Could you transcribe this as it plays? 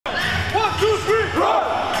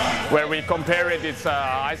where we compare it, it's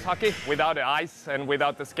ice hockey without the ice and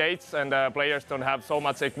without the skates, and the players don't have so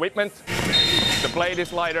much equipment. The blade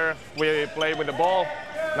is lighter, we play with the ball,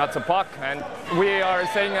 not the puck, and we are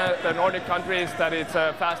saying the Nordic countries that it's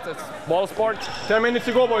the fastest ball sport. 10 minutes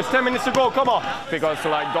to go, boys, 10 minutes to go, come on! Because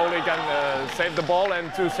like goalie can save the ball in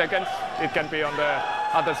 2 seconds, it can be on the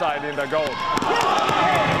other side in the goal.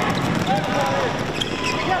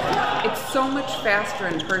 It's so much faster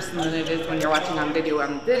in person than it is when you're watching on video.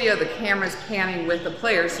 On video, the camera's panning with the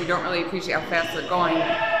players, so you don't really appreciate how fast they're going.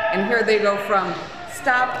 And here they go from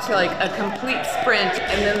stop to like a complete sprint,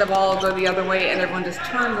 and then the ball will go the other way, and everyone just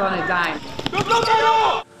turns on a dime.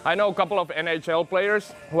 I know a couple of NHL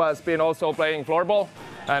players who has been also playing floorball,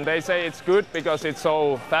 and they say it's good because it's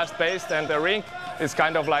so fast-paced, and the rink is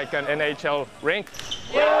kind of like an NHL rink.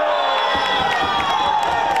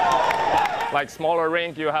 Like smaller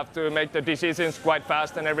rink, you have to make the decisions quite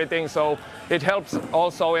fast and everything, so it helps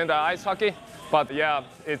also in the ice hockey. But yeah,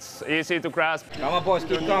 it's easy to grasp. Come on, boys,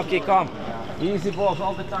 keep calm, keep calm. Easy balls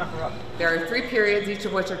all the time for us. There are 3 periods, each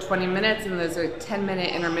of which are 20 minutes, and there's a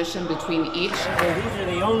 10-minute intermission between each. So these are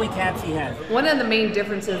the only caps he has. One of the main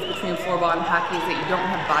differences between floorball and hockey is that you don't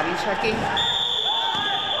have body checking.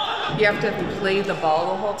 You have to play the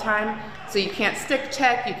ball the whole time. So you can't stick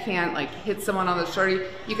check, you can't like hit someone on the shoulder.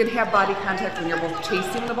 You can have body contact when you're both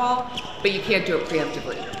chasing the ball, but you can't do it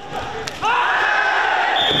preemptively.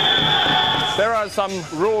 There are some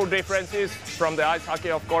rule differences from the ice hockey.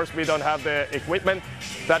 Of course, we don't have the equipment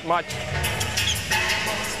that much.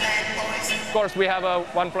 Of course, we have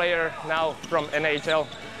one player now from NHL,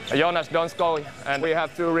 Jonas Donsko, and we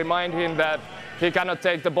have to remind him that he cannot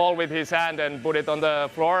take the ball with his hand and put it on the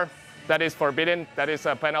floor. That is forbidden, that is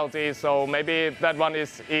a penalty, so maybe that one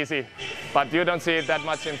is easy. But you don't see it that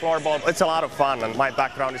much in floorball. It's a lot of fun, and my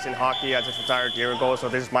background is in hockey. I just retired a year ago, so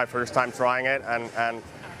this is my first time trying it. And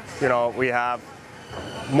you know, we have,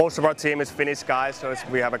 most of our team is Finnish guys, so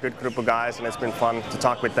we have a good group of guys, and it's been fun to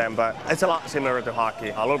talk with them. But it's a lot similar to hockey,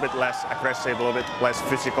 a little bit less aggressive, a little bit less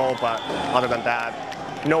physical, but other than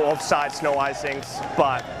that, no offsides, no icings,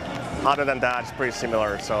 but other than that, it's pretty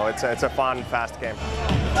similar. So it's a fun, fast game.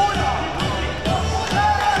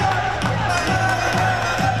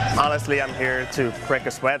 Honestly, I'm here to break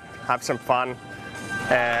a sweat, have some fun,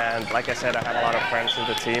 and like I said, I have a lot of friends in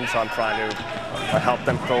the team, so I'm trying to help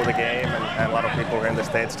them grow the game, and a lot of people here in the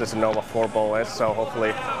States doesn't know what floorball is, so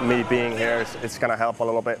hopefully me being here it's going to help a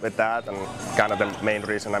little bit with that, and kind of the main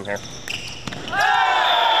reason I'm here.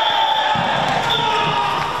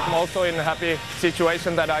 I'm also in a happy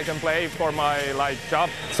situation that I can play for my job.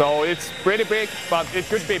 So it's pretty big, but it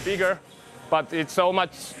could be bigger. But it's so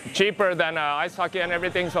much cheaper than ice hockey and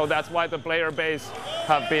everything, so that's why the player base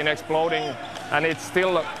have been exploding. And it's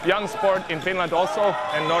still a young sport in Finland also,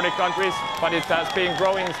 and Nordic countries, but it has been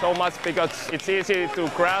growing so much because it's easy to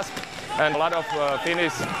grasp, and a lot of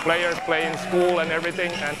Finnish players play in school and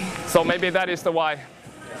everything, and so maybe that is the why.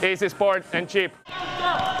 Easy sport and cheap.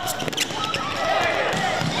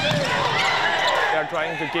 We are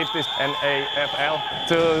trying to keep this NAFL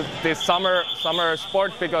to this summer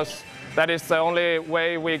sport, because that is the only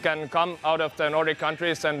way we can come out of the Nordic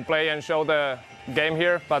countries and play and show the game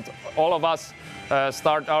here. But all of us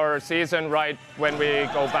start our season right when we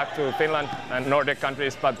go back to Finland and Nordic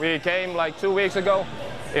countries. But we came like 2 weeks ago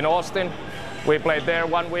in Austin. We played there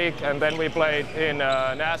 1 week, and then we played in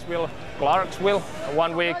Nashville, Clarksville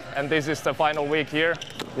 1 week, and this is the final week here.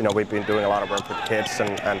 You know, we've been doing a lot of work with kids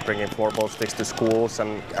and bringing floorball sticks to schools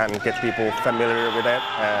and get people familiar with it.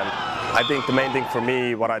 And I think the main thing for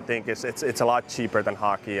me, what I think is it's a lot cheaper than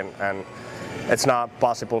hockey, and it's not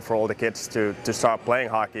possible for all the kids to start playing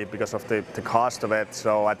hockey because of the cost of it.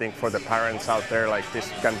 So I think for the parents out there, like,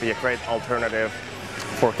 this can be a great alternative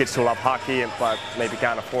for kids who love hockey but maybe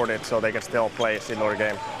can't afford it, so they can still play a similar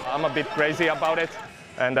game. I'm a bit crazy about it,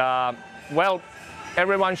 and well,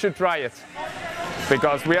 everyone should try it,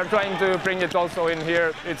 because we are trying to bring it also in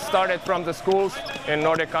here. It started from the schools in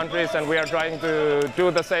Nordic countries, and we are trying to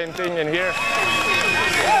do the same thing in here.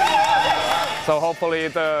 So hopefully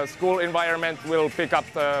the school environment will pick up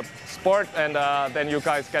the sport, and then you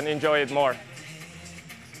guys can enjoy it more.